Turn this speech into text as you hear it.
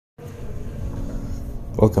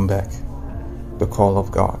Welcome back. The call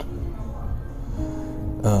of God.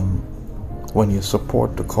 When you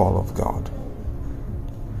support the call of God,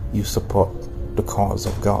 you support the cause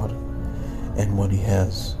of God and what He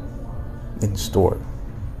has in store.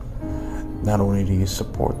 Not only do you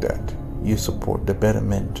support that, you support the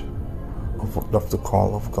betterment of the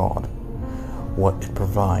call of God, what it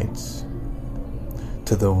provides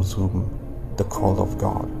to those whom the call of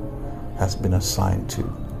God has been assigned to,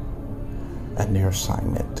 and their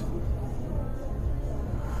assignment.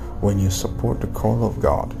 When you support the call of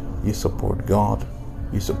God, you support God,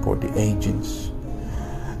 you support the agents,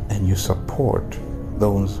 and you support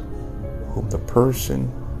those whom the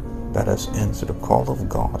person that has answered the call of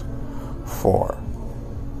God for.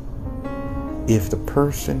 If the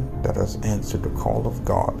person that has answered the call of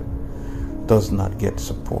God does not get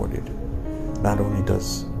supported, not only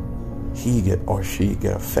does he get or she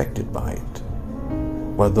get affected by it,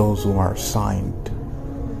 but those who are assigned,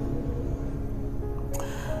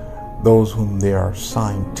 those whom they are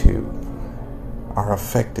assigned to, are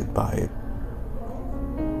affected by it.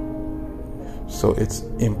 So it's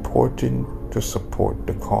important to support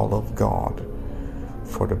the call of God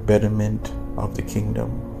for the betterment of the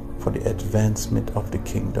kingdom, for the advancement of the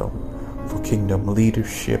kingdom, for kingdom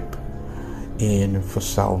leadership, and for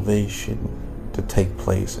salvation to take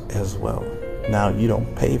place as well. Now, you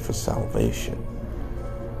don't pay for salvation.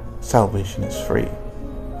 Salvation is free.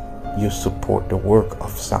 You support the work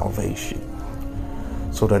of salvation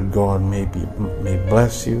so that God may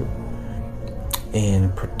bless you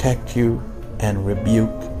and protect you and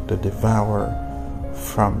rebuke the devourer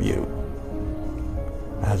from you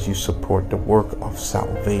as you support the work of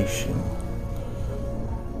salvation.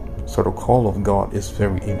 So the call of God is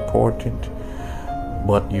very important,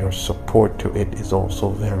 but your support to it is also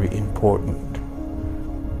very important.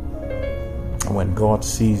 And when God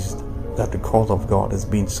sees that the call of God is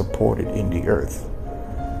being supported in the earth,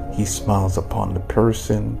 He smiles upon the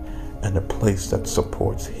person and the place that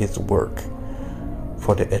supports His work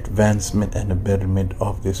for the advancement and the betterment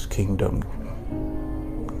of this kingdom.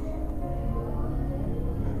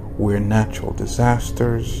 Where natural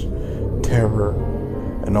disasters, terror,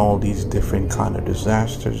 and all these different kind of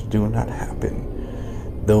disasters do not happen,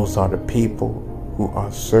 those are the people who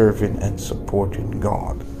are serving and supporting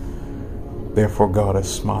God. Therefore, God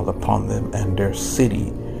has smiled upon them and their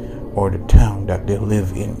city or the town that they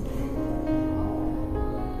live in.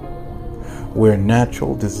 Where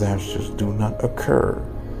natural disasters do not occur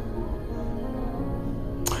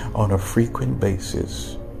on a frequent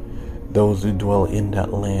basis, those who dwell in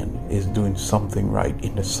that land is doing something right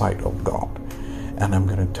in the sight of God. And I'm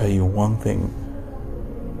going to tell you one thing.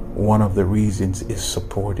 One of the reasons is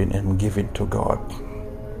supporting and giving to God.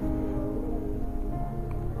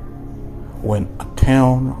 When a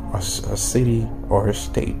town, a city, or a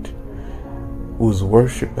state whose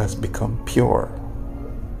worship has become pure,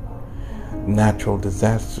 natural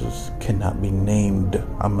disasters cannot be named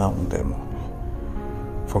among them,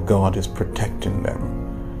 for God is protecting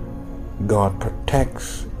them. God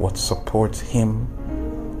protects what supports Him,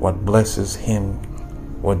 what blesses Him,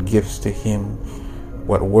 what gives to Him,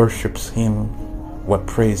 what worships Him, what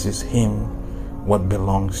praises Him, what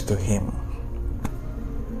belongs to Him.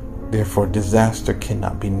 Therefore, disaster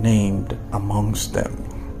cannot be named amongst them.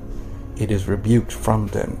 It is rebuked from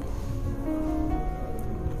them.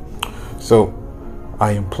 So,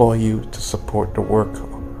 I implore you to support the work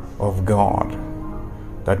of God,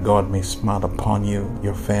 that God may smile upon you,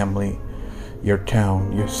 your family, your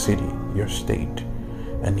town, your city, your state,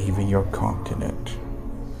 and even your continent.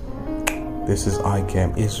 This is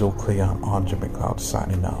ICAM Israel Cleon Andre McLeod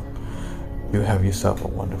signing out. You have yourself a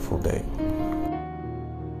wonderful day.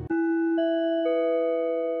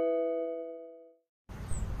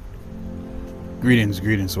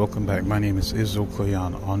 Greetings. Welcome back. My name is Israel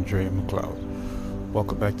Cleon Andre McLeod.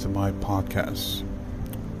 Welcome back to my podcast.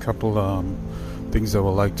 A couple things I would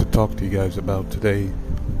like to talk to you guys about today.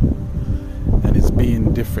 And it's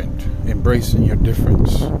being different. Embracing your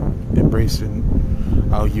difference. Embracing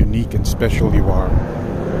how unique and special you are.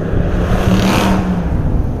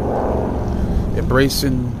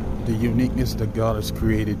 Embracing the uniqueness that God has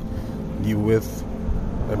created you with.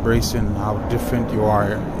 Embracing how different you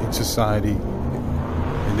are in society,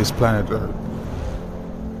 in this planet Earth.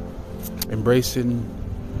 Embracing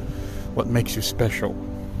what makes you special.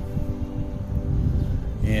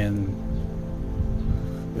 And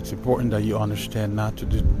it's important that you understand not to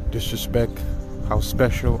disrespect how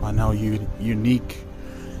special and how unique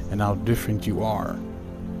and how different you are.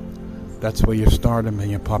 That's where your stardom and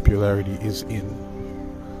your popularity is in.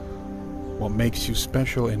 What makes you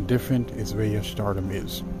special and different is where your stardom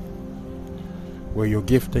is. Where your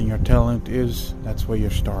gift and your talent is, that's where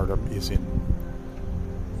your stardom is in.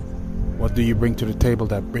 What do you bring to the table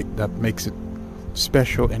that makes it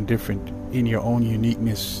special and different in your own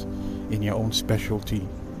uniqueness, in your own specialty?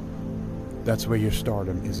 That's where your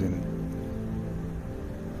stardom is in.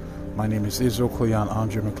 My name is Cleon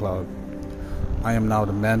Andre McLeod. I am now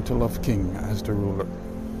the mantle of king as the ruler.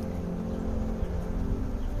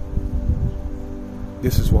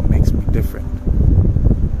 This is what makes me different.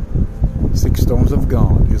 6 stones of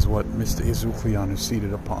God is what Mr. Cleon is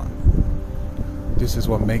seated upon. This is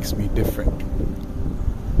what makes me different.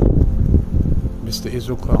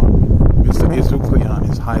 Mr. Cleon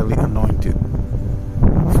is highly anointed,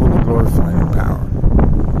 fully glorified in power.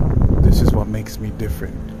 This is what makes me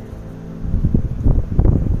different.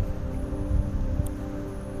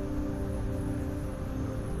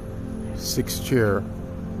 Sixth chair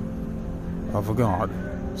of a God,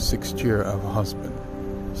 6th chair of a husband,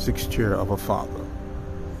 6th chair of a father.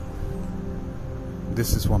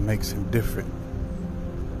 This is what makes him different.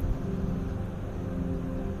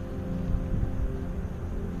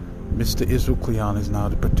 Mr. Cleon is now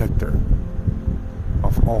the protector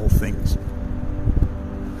of all things.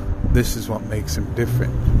 This is what makes him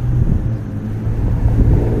different.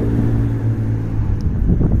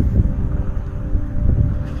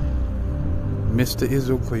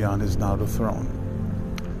 Mr. Cleon is now the throne.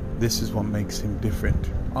 This is what makes him different.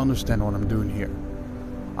 Understand what I'm doing here.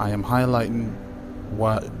 I am highlighting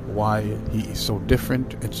why he is so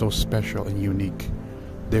different and so special and unique.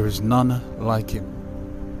 There is none like him.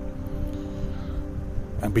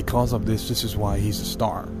 And because of this is why he's a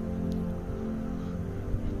star.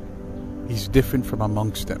 He's different from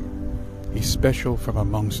amongst them. He's special from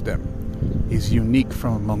amongst them. He's unique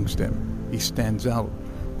from amongst them. He stands out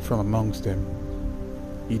from amongst them.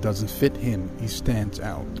 He doesn't fit in. He stands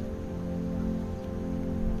out.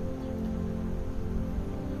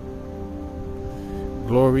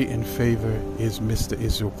 Glory and favor is Mr.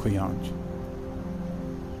 Cleon.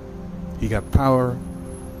 He got power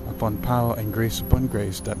upon power and grace upon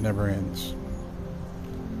grace that never ends.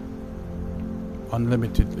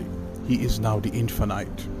 Unlimitedly. He is now the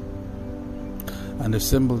infinite. And the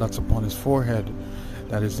symbol that's upon his forehead,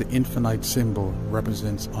 that is the infinite symbol,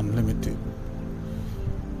 represents unlimited.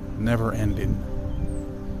 Never ending.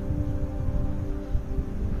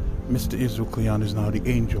 Mr. Cleon is now the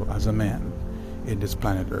angel as a man in this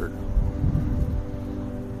planet Earth.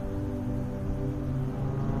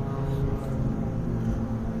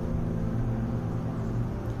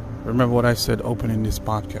 Remember what I said opening this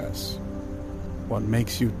podcast. What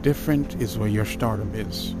makes you different is where your stardom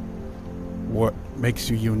is. What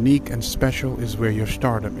makes you unique and special is where your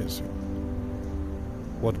stardom is.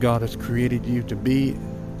 What God has created you to be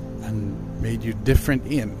and made you different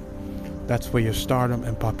in, that's where your stardom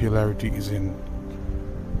and popularity is in.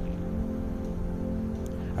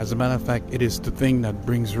 As a matter of fact, it is the thing that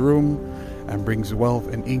brings room and brings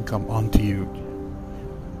wealth and income onto you.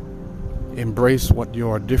 Embrace what you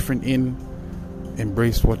are different in.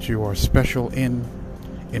 Embrace what you are special in.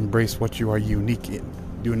 Embrace what you are unique in.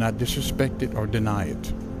 Do not disrespect it or deny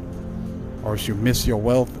it, or else you miss your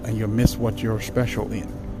wealth and you miss what you're special in.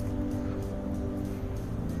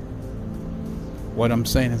 What I'm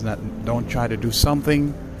saying is that don't try to do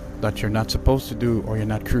something that you're not supposed to do or you're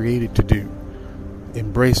not created to do.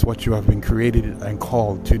 Embrace what you have been created and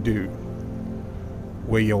called to do.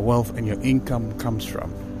 Where your wealth and your income comes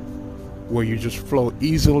from. Where you just flow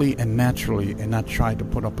easily and naturally and not try to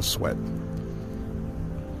put up a sweat.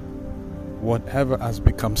 Whatever has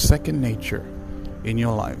become second nature in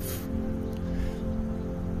your life.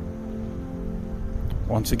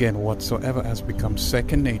 Once again, whatsoever has become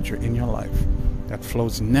second nature in your life that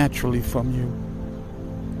flows naturally from you,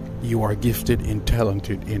 you are gifted and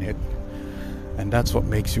talented in it. And that's what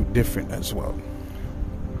makes you different as well.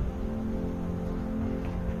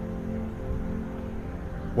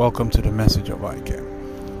 Welcome to the message of ICAM.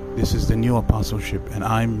 This is the new apostleship, and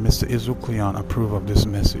I'm Mr. Cleon, approve of this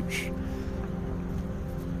message.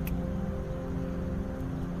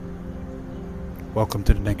 Welcome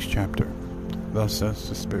to the next chapter. Thus says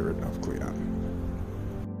the Spirit of Cleon.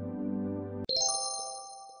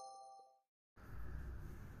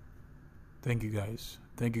 Thank you guys.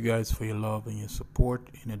 Thank you guys for your love and your support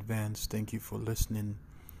in advance. Thank you for listening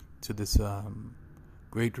to this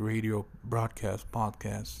great radio broadcast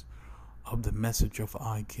podcast of the message of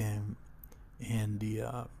ICAM and the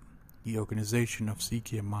organization of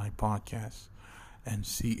CKMI podcast and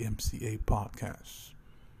CMCA podcasts.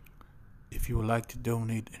 If you would like to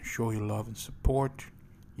donate and show your love and support,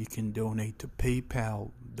 you can donate to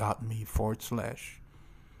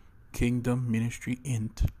paypal.me/Kingdom Ministry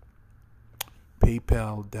Int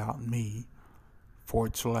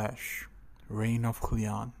paypal.me/Reign of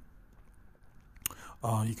Cleon.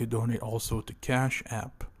 You could donate also to Cash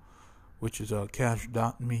App, which is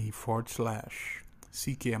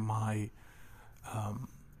cash.me/CKMI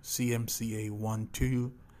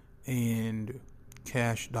CMCA12, and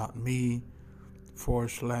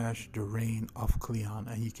cash.me/the Reign of Cleon.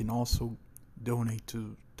 And you can also donate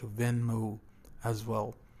to Venmo as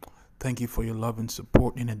well. Thank you for your love and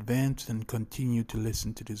support in advance, and continue to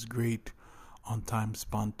listen to this great, on time,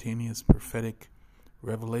 spontaneous, prophetic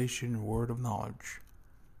revelation, word of knowledge,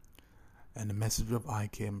 and the message of I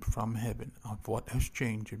came from heaven of what has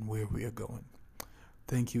changed and where we are going.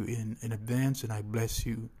 Thank you in advance, and I bless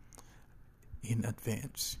you in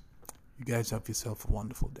advance. You guys have yourself a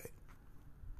wonderful day.